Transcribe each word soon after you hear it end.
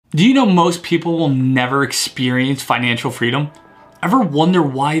Do you know most people will never experience financial freedom? Ever wonder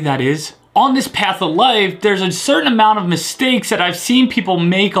why that is? On this path of life, there's a certain amount of mistakes that I've seen people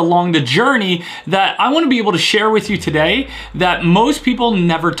make along the journey that I want to be able to share with you today that most people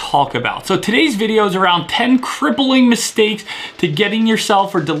never talk about. So today's video is around 10 crippling mistakes to getting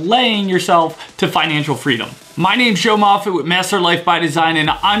yourself or delaying yourself to financial freedom. My name's Joe Moffitt with Master Life by Design, and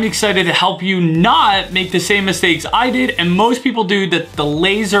I'm excited to help you not make the same mistakes I did and most people do that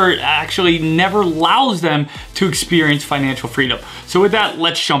delays or actually never allows them to experience financial freedom. So with that,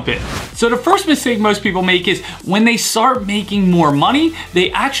 let's jump in. So the first mistake most people make is when they start making more money, they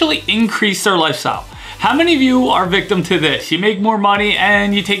actually increase their lifestyle. How many of you are victim to this? You make more money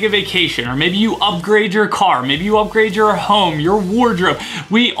and you take a vacation, or maybe you upgrade your car, maybe you upgrade your home, your wardrobe.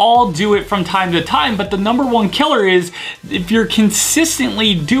 We all do it from time to time, but the number one killer is if you're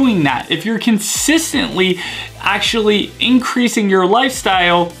consistently doing that, if you're consistently actually increasing your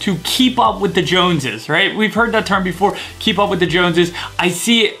lifestyle to keep up with the Joneses, right? We've heard that term before, keep up with the Joneses. I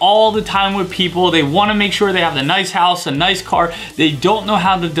see it all the time with people. They want to make sure they have the nice house, a nice car. They don't know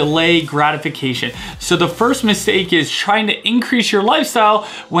how to delay gratification. So the first mistake is trying to increase your lifestyle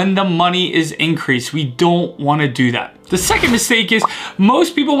when the money is increased. We don't want to do that. The second mistake is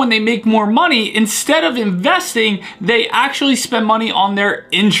most people, when they make more money, instead of investing, they actually spend money on their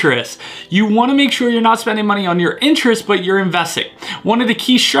interest. You want to make sure you're not spending money on your interest, but you're investing. One of the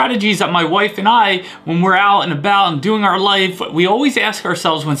key strategies that my wife and I, when we're out and about and doing our life, we always ask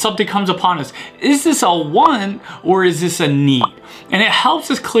ourselves when something comes upon us, is this a want or is this a need? And it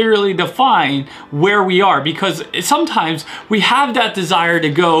helps us clearly define where we are, because sometimes we have that desire to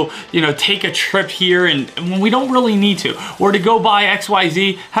go, take a trip here and when we don't really need to, or to go buy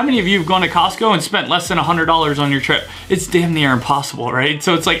XYZ. How many of you have gone to Costco and spent less than $100 on your trip? It's damn near impossible, right?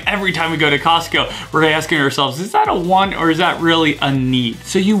 So it's like every time we go to Costco, we're asking ourselves, is that a want or is that really a need?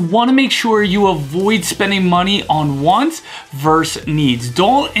 So you want to make sure you avoid spending money on wants versus needs.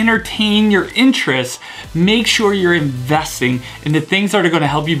 Don't entertain your interests. Make sure you're investing in the things that are going to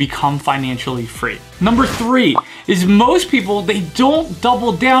help you become financially free. Number 3 is most people, they don't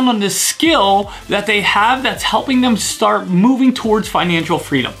double down on the skill that they have that's helping them start moving towards financial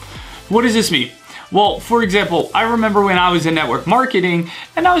freedom. What does this mean? Well, for example, I remember when I was in network marketing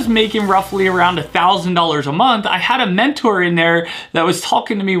and I was making roughly around $1,000 a month, I had a mentor in there that was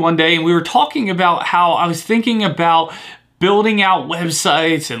talking to me one day, and we were talking about how I was thinking about building out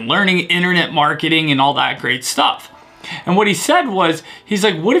websites and learning internet marketing and all that great stuff. And what he said was, he's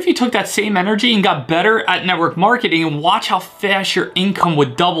like, what if you took that same energy and got better at network marketing and watch how fast your income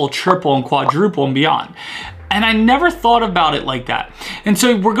would double, triple, and quadruple and beyond? And I never thought about it like that. And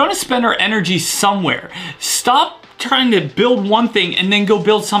so we're gonna spend our energy somewhere. Stop trying to build one thing and then go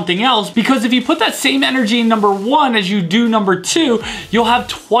build something else, because if you put that same energy in number 1 as you do number 2, you'll have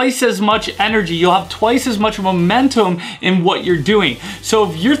twice as much energy, you'll have twice as much momentum in what you're doing. So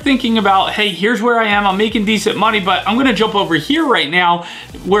if you're thinking about, hey, here's where I am, I'm making decent money, but I'm gonna jump over here right now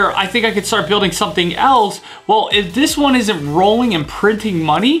where I think I could start building something else. Well, if this one isn't rolling and printing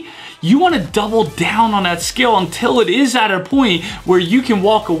money, you want to double down on that skill until it is at a point where you can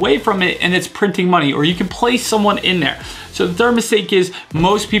walk away from it and it's printing money, or you can place someone in there. So the third mistake is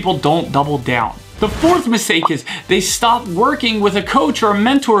most people don't double down. The fourth mistake is they stop working with a coach or a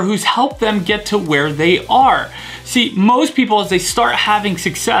mentor who's helped them get to where they are. See, most people, as they start having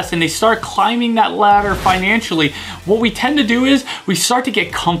success and they start climbing that ladder financially, what we tend to do is we start to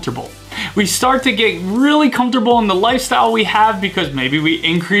get comfortable. We start to get really comfortable in the lifestyle we have because maybe we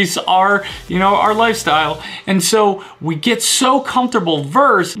increase our lifestyle. And so we get so comfortable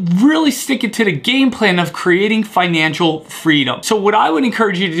versus really sticking to the game plan of creating financial freedom. So what I would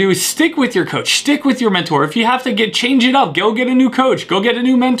encourage you to do is stick with your coach, stick with your mentor. If you have to change it up, go get a new coach, go get a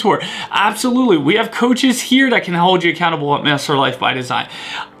new mentor. Absolutely. We have coaches here that can hold you accountable at Master Life by Design.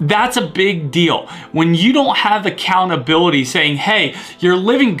 That's a big deal. When you don't have accountability saying, hey, you're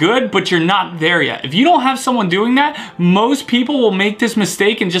living good, but you're not there yet. If you don't have someone doing that, most people will make this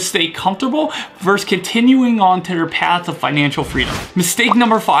mistake and just stay comfortable versus continuing on to their path of financial freedom. Mistake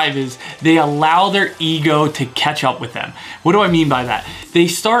number 5 is they allow their ego to catch up with them. What do I mean by that? They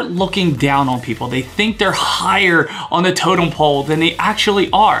start looking down on people. They think they're higher on the totem pole than they actually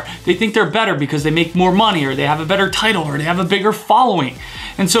are. They think they're better because they make more money, or they have a better title, or they have a bigger following.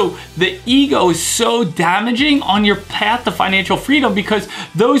 And so the ego is so damaging on your path to financial freedom because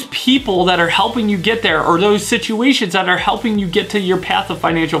those people people that are helping you get there, or those situations that are helping you get to your path of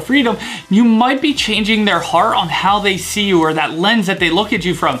financial freedom, you might be changing their heart on how they see you, or that lens that they look at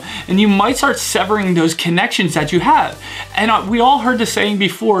you from. And you might start severing those connections that you have. And we all heard the saying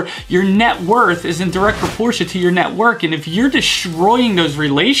before, your net worth is in direct proportion to your network. And if you're destroying those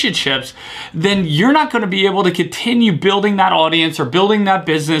relationships, then you're not going to be able to continue building that audience, or building that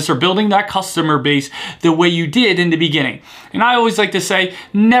business, or building that customer base the way you did in the beginning. And I always like to say,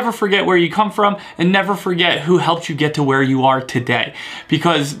 never forget where you come from, and never forget who helped you get to where you are today,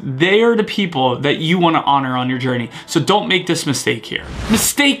 because they are the people that you want to honor on your journey. So don't make this mistake here.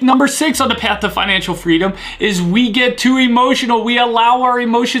 Mistake number 6 on the path to financial freedom is we get too emotional. We allow our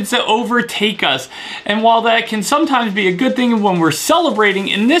emotions to overtake us. And while that can sometimes be a good thing when we're celebrating,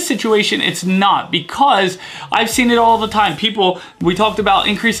 in this situation, it's not, because I've seen it all the time. People, we talked about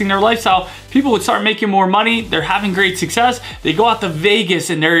increasing their lifestyle. People would start making more money. They're having great success. They go out to Vegas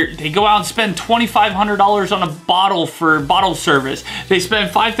and they go out and spend $2,500 on a bottle for bottle service. They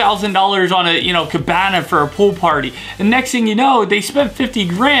spend $5,000 on a cabana for a pool party. And next thing you know, they spent 50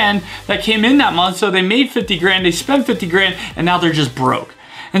 grand that came in that month. So they made 50 grand, they spent 50 grand, and now they're just broke.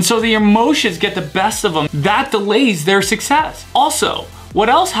 And so the emotions get the best of them. That delays their success. Also, what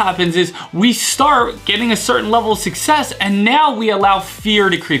else happens is we start getting a certain level of success, and now we allow fear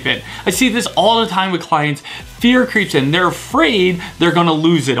to creep in. I see this all the time with clients. Fear creeps in. They're afraid they're gonna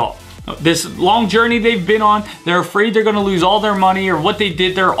lose it all. This long journey they've been on, they're afraid they're gonna lose all their money, or what they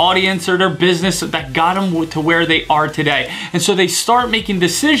did, their audience or their business that got them to where they are today. And so they start making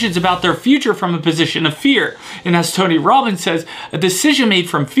decisions about their future from a position of fear. And as Tony Robbins says, a decision made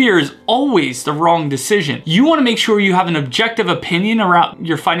from fear is always the wrong decision. You wanna make sure you have an objective opinion around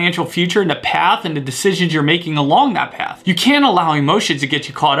your financial future and the path and the decisions you're making along that path. You can't allow emotions to get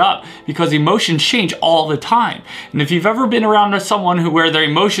you caught up, because emotions change all the time. And if you've ever been around someone where their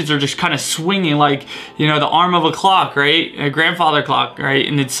emotions are just kind of swinging like, the arm of a clock, right? A grandfather clock, right?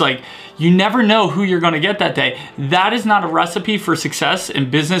 And it's like, you never know who you're going to get that day. That is not a recipe for success in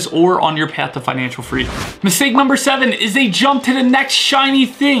business or on your path to financial freedom. Mistake number 7 is they jump to the next shiny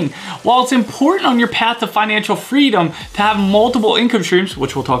thing. While it's important on your path to financial freedom to have multiple income streams,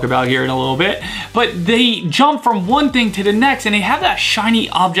 which we'll talk about here in a little bit, but they jump from one thing to the next, and they have that shiny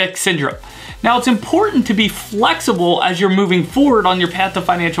object syndrome. Now, it's important to be flexible as you're moving forward on your path to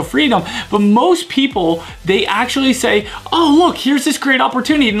financial freedom, but most people, they actually say, oh, look, here's this great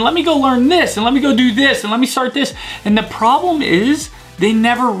opportunity, and let me go learn this, and let me go do this, and let me start this. And the problem is they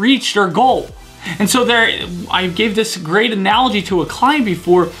never reach their goal. And so I gave this great analogy to a client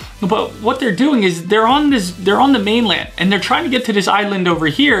before, but what they're doing is they're on the mainland, and they're trying to get to this island over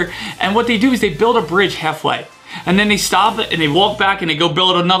here, and what they do is they build a bridge halfway. And then they stop and they walk back and they go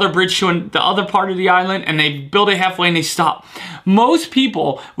build another bridge to the other part of the island, and they build it halfway and they stop. Most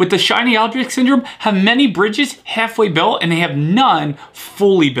people with the shiny object syndrome have many bridges halfway built, and they have none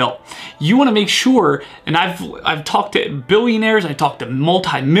fully built. You want to make sure, and I've talked to billionaires, I talked to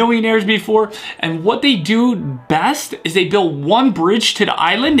multi-millionaires before, and what they do best is they build one bridge to the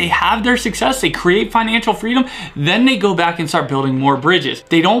island, they have their success, they create financial freedom, then they go back and start building more bridges.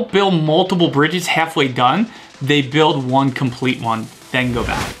 They don't build multiple bridges halfway done. They build one complete one, then go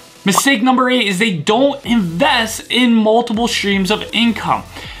back. Mistake number 8 is they don't invest in multiple streams of income.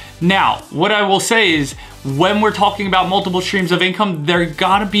 Now, what I will say is, when we're talking about multiple streams of income, there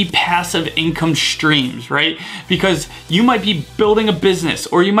gotta be passive income streams, right? Because you might be building a business,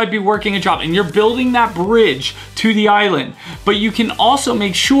 or you might be working a job, and you're building that bridge to the island. But you can also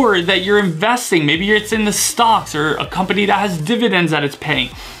make sure that you're investing. Maybe it's in the stocks, or a company that has dividends that it's paying.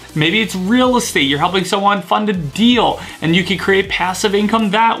 Maybe it's real estate. You're helping someone fund a deal, and you can create passive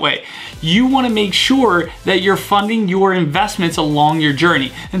income that way. You want to make sure that you're funding your investments along your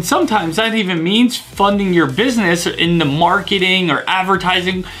journey. And sometimes that even means funding your business in the marketing or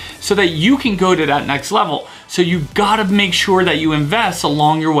advertising so that you can go to that next level. So you've got to make sure that you invest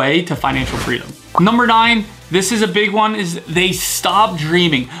along your way to financial freedom. Number 9, this is a big one, is they stop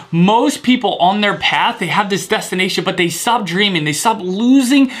dreaming. Most people on their path, they have this destination, but they stop dreaming. They stop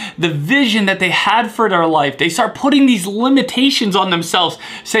losing the vision that they had for their life. They start putting these limitations on themselves,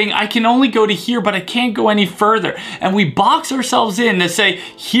 saying, I can only go to here, but I can't go any further. And we box ourselves in to say,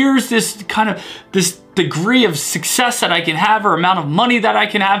 here's this degree of success that I can have, or amount of money that I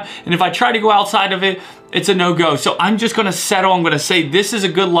can have. And if I try to go outside of it, it's a no-go. So I'm just gonna settle. I'm gonna say, this is a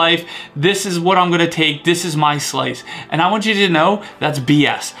good life. This is what I'm gonna take. This is my slice. And I want you to know that's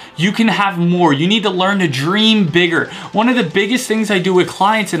BS. You can have more. You need to learn to dream bigger. One of the biggest things I do with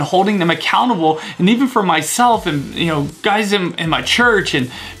clients and holding them accountable, and even for myself and guys in my church and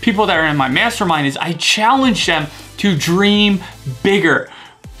people that are in my mastermind, is I challenge them to dream bigger.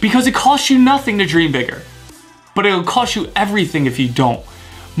 Because it costs you nothing to dream bigger, but it'll cost you everything if you don't.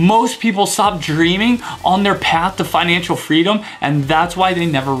 Most people stop dreaming on their path to financial freedom, and that's why they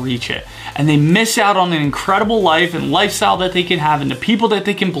never reach it. And they miss out on an incredible life and lifestyle that they can have, and the people that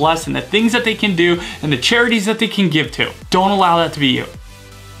they can bless, and the things that they can do, and the charities that they can give to. Don't allow that to be you.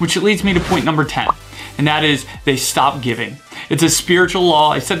 Which leads me to point number 10, and that is they stop giving. It's a spiritual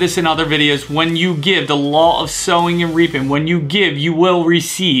law. I said this in other videos. When you give, the law of sowing and reaping, when you give, you will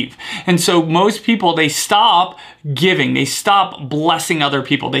receive. And so most people, they stop giving. They stop blessing other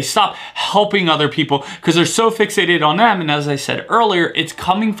people. They stop helping other people because they're so fixated on them. And as I said earlier, it's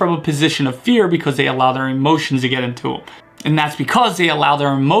coming from a position of fear because they allow their emotions to get into them. And that's because they allow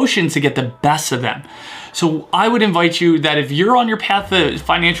their emotions to get the best of them. So I would invite you that if you're on your path to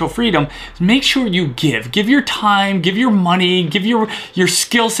financial freedom, make sure you give. Give your time, give your money, give your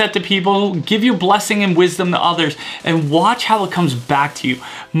skill set to people, give your blessing and wisdom to others, and watch how it comes back to you.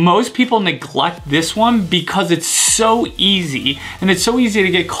 Most people neglect this one because it's so easy, and it's so easy to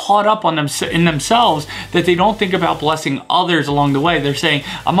get caught up on in themselves that they don't think about blessing others along the way. They're saying,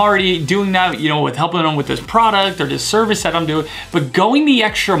 I'm already doing that, with helping them with this product or this service that I'm doing, but going the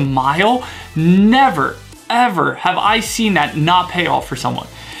extra mile, never, ever have I seen that not pay off for someone.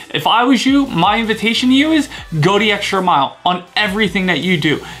 If I was you, my invitation to you is go the extra mile on everything that you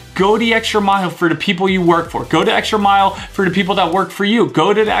do. Go the extra mile for the people you work for. Go the extra mile for the people that work for you.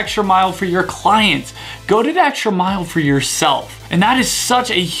 Go to the extra mile for your clients. Go to the extra mile for yourself. And that is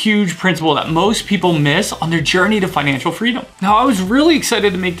such a huge principle that most people miss on their journey to financial freedom. Now, I was really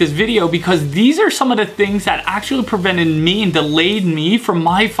excited to make this video because these are some of the things that actually prevented me and delayed me from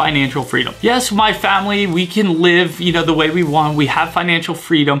my financial freedom. Yes, my family, we can live, the way we want. We have financial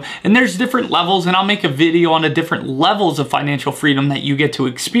freedom, and there's different levels, and I'll make a video on the different levels of financial freedom that you get to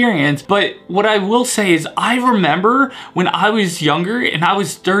experience. But what I will say is I remember when I was younger and I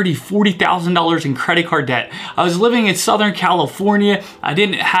was $40,000 in credit card debt. I was living in Southern California. I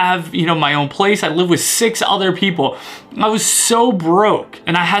didn't have, my own place. I lived with 6 other people. I was so broke,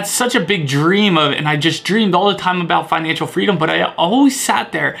 and I had such a big dream and I just dreamed all the time about financial freedom, but I always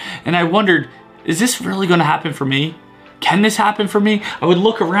sat there and I wondered, is this really going to happen for me? Can this happen for me? I would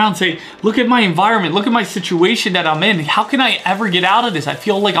look around and say, look at my environment, look at my situation that I'm in. How can I ever get out of this? I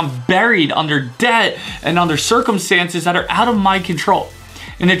feel like I'm buried under debt and under circumstances that are out of my control.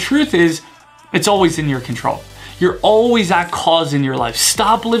 And the truth is, it's always in your control. You're always at cause in your life.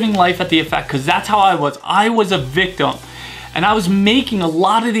 Stop living life at the effect, because that's how I was. I was a victim. And I was making a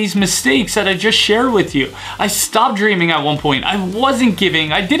lot of these mistakes that I just shared with you. I stopped dreaming at one point. I wasn't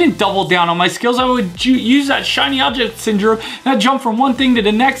giving. I didn't double down on my skills. I would use that shiny object syndrome and I'd jump from one thing to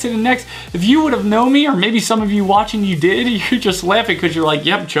the next and the next. If you would have known me, or maybe some of you watching you did, you're just laughing because you're like,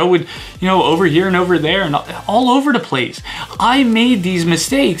 yep, Joe would, over here and over there and all over the place. I made these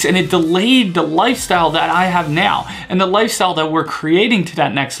mistakes and it delayed the lifestyle that I have now and the lifestyle that we're creating to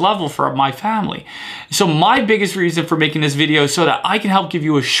that next level for my family. So my biggest reason for making this video is so that I can help give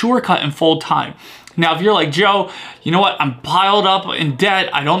you a shortcut in full time. Now, if you're like, Joe, you know what? I'm piled up in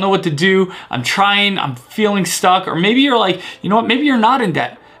debt. I don't know what to do. I'm trying, I'm feeling stuck. Or maybe you're like, you know what? Maybe you're not in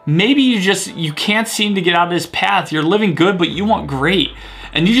debt. Maybe you can't seem to get out of this path. You're living good, but you want great.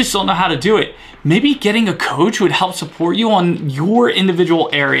 And you just don't know how to do it. Maybe getting a coach would help support you on your individual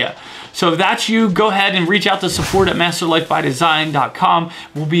area. So if that's you, go ahead and reach out to support@masterlifebydesign.com.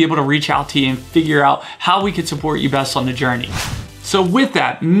 We'll be able to reach out to you and figure out how we can support you best on the journey. So with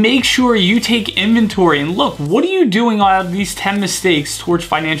that, make sure you take inventory and look, what are you doing out of these 10 mistakes towards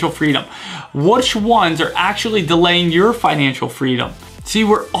financial freedom? Which ones are actually delaying your financial freedom? See,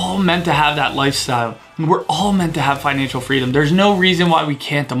 we're all meant to have that lifestyle. We're all meant to have financial freedom. There's no reason why we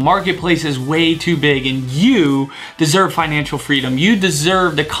can't. The marketplace is way too big, and you deserve financial freedom. You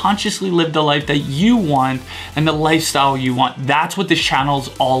deserve to consciously live the life that you want and the lifestyle you want. That's what this channel is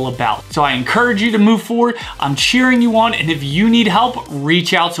all about. So I encourage you to move forward. I'm cheering you on, and if you need help,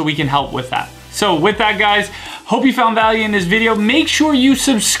 reach out so we can help with that. So with that, guys, hope you found value in this video. Make sure you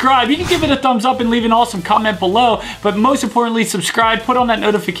subscribe. You can give it a thumbs up and leave an awesome comment below, but most importantly, subscribe, put on that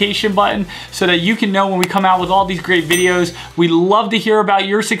notification button so that you can know when we come out with all these great videos. We love to hear about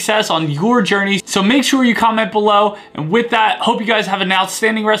your success on your journey. So make sure you comment below. And with that, hope you guys have an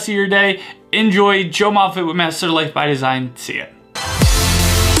outstanding rest of your day. Enjoy. Joe Moffitt with Master Life by Design. See ya.